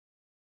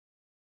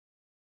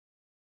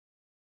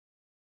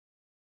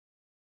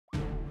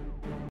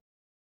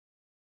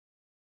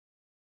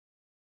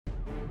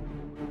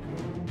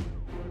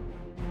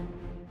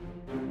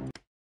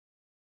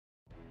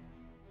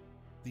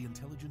the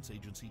intelligence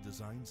agency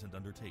designs and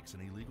undertakes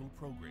an illegal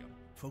program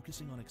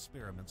focusing on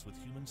experiments with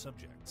human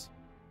subjects.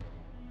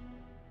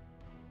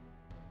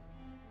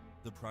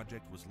 The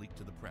project was leaked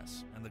to the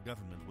press, and the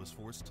government was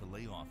forced to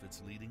lay off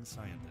its leading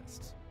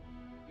scientists.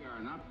 We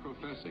are not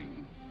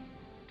professing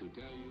to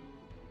tell you.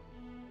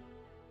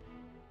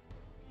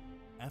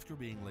 After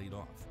being laid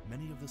off,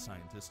 many of the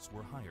scientists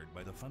were hired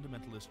by the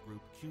fundamentalist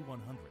group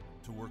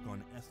Q100 to work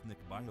on ethnic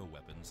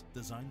bioweapons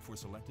designed for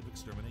selective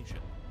extermination.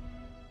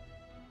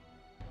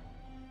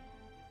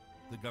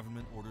 The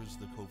government orders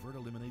the covert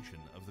elimination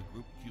of the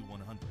group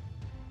Q100.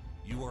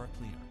 You are a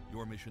cleaner.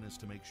 Your mission is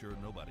to make sure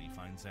nobody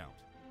finds out.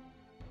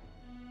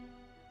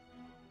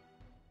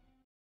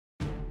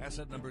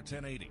 Asset number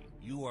 1080.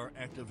 You are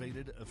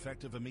activated,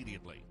 effective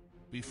immediately.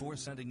 Before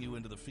sending you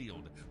into the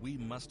field, we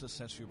must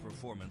assess your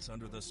performance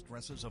under the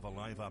stresses of a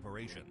live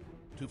operation.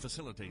 To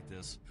facilitate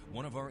this,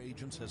 one of our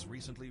agents has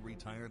recently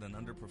retired an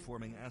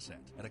underperforming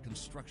asset at a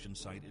construction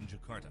site in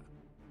Jakarta.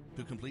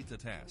 To complete the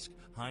task,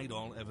 hide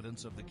all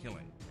evidence of the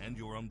killing and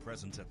your own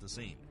presence at the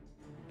scene.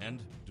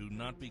 And do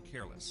not be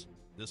careless.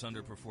 This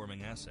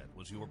underperforming asset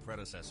was your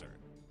predecessor.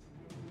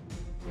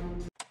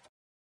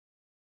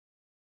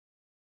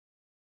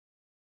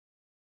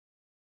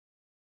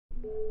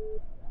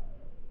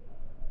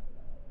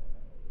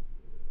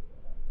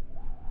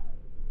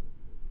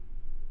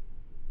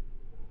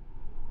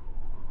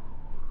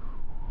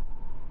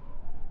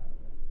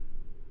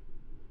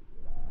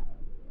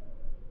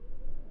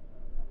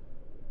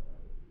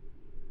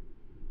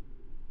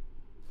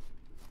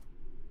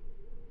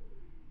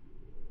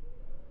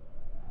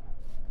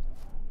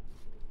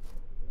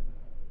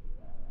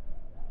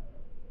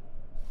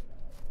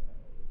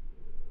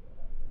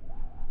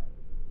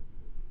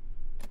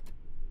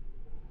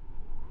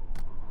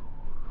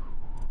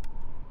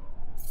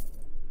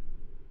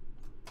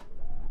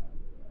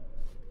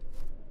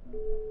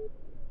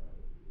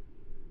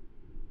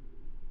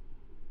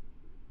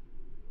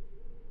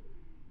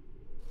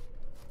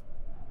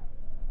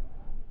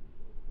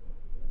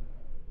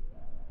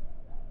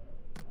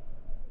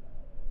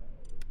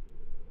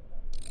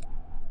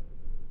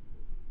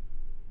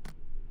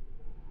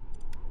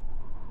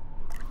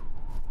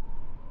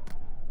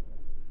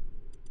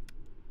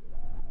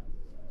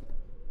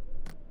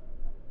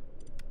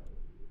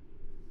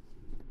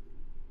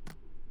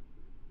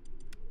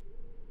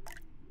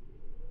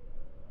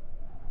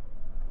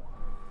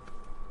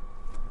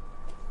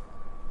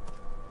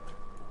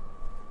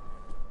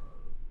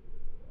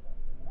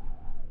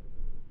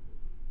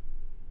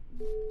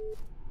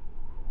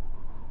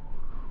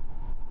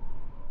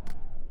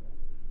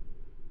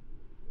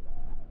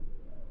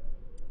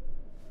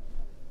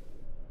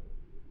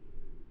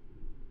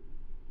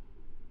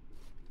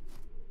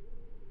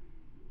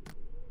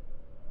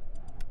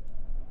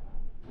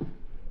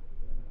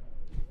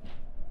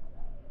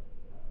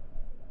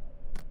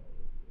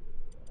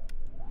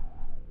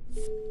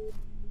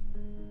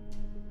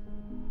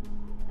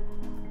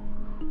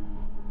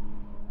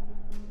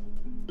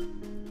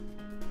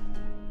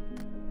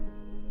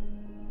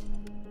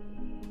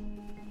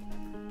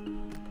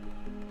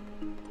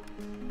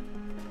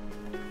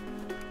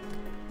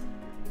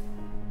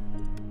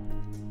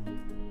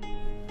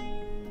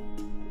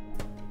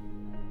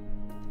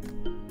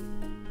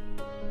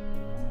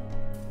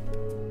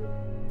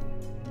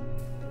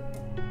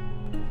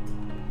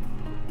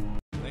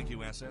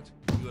 Asset,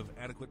 you have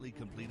adequately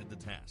completed the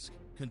task.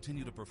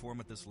 Continue to perform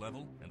at this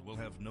level, and we'll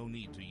have no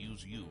need to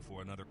use you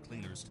for another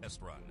cleaner's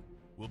test run.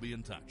 We'll be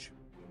in touch.